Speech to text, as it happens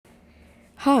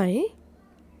Hi,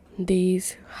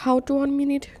 this how to 1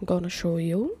 minute gonna show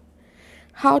you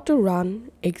how to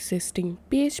run existing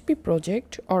PHP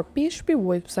project or PHP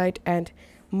website and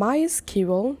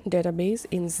MySQL database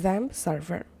in XAMPP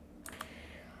server.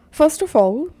 First of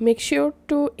all, make sure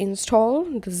to install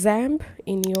the XAMPP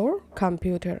in your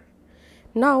computer.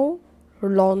 Now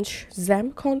launch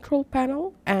XAMPP control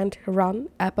panel and run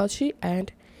Apache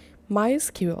and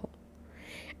MySQL.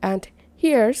 And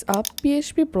here's a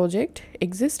PHP project,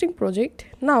 existing project.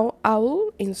 Now I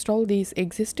will install this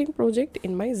existing project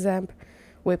in my XAMPP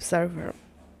web server.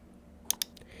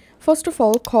 First of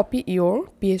all, copy your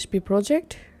PHP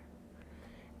project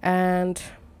and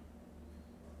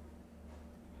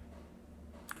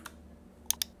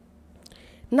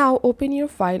now open your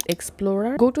file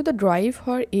explorer. Go to the drive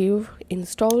where you've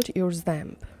installed your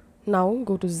XAMPP. Now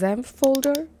go to XAMPP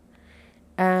folder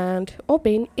and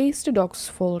open htdocs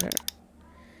folder.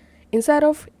 Inside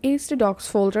of htdocs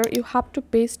folder, you have to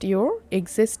paste your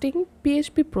existing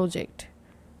PHP project.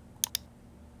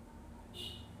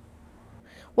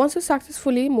 Once you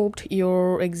successfully moved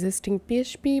your existing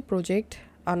PHP project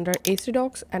under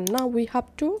htdocs, and now we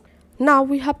have to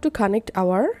connect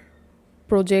our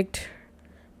project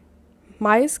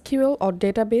MySQL or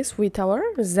database with our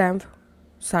XAMPP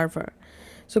server.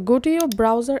 So go to your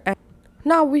browser and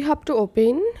now we have to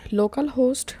open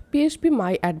localhost PHP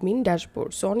myadmin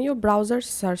dashboard. So on your browser,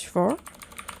 search for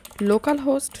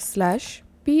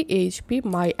localhost/php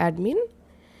myadmin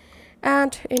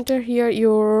and enter here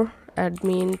your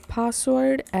admin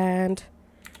password and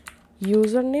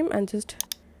username and just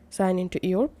sign into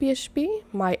your PHP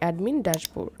myadmin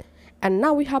dashboard. And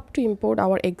now we have to import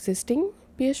our existing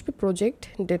PHP project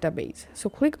database.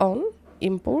 So click on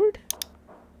import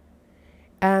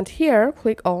and here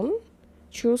click on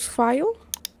choose file,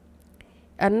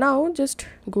 and now just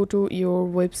go to your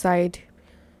website,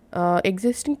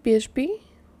 existing PHP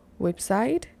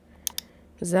website,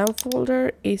 XAMPP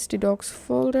folder, htdocs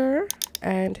folder,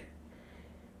 and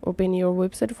open your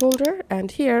website folder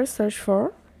and here search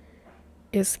for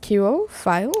SQL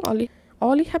file.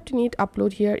 All you have to need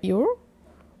upload here your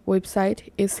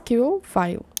website SQL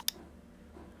file.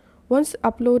 Once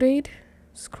uploaded,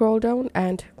 scroll down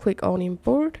and click on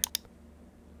import.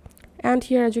 And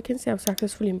here, as you can see, I've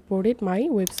successfully imported my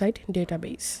website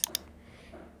database.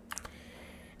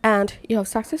 And you have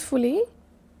successfully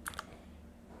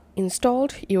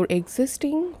installed your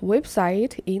existing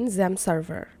website in XAMPP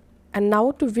server. And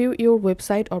now to view your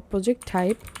website or project,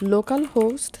 type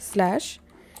localhost/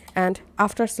 and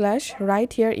after /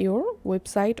 write here your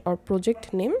website or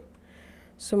project name.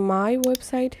 So my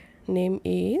website name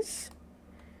is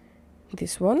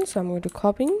this one. So I'm going to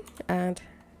copy and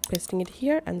pasting it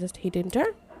here and just hit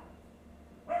enter.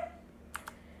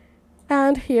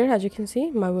 And here, as you can see,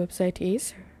 my website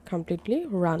is completely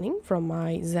running from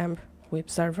my XAMPP web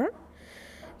server.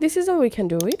 This is how we can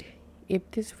do it. If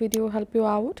this video helped you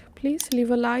out, please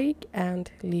leave a like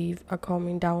and leave a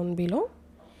comment down below.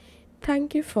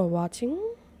 Thank you for watching.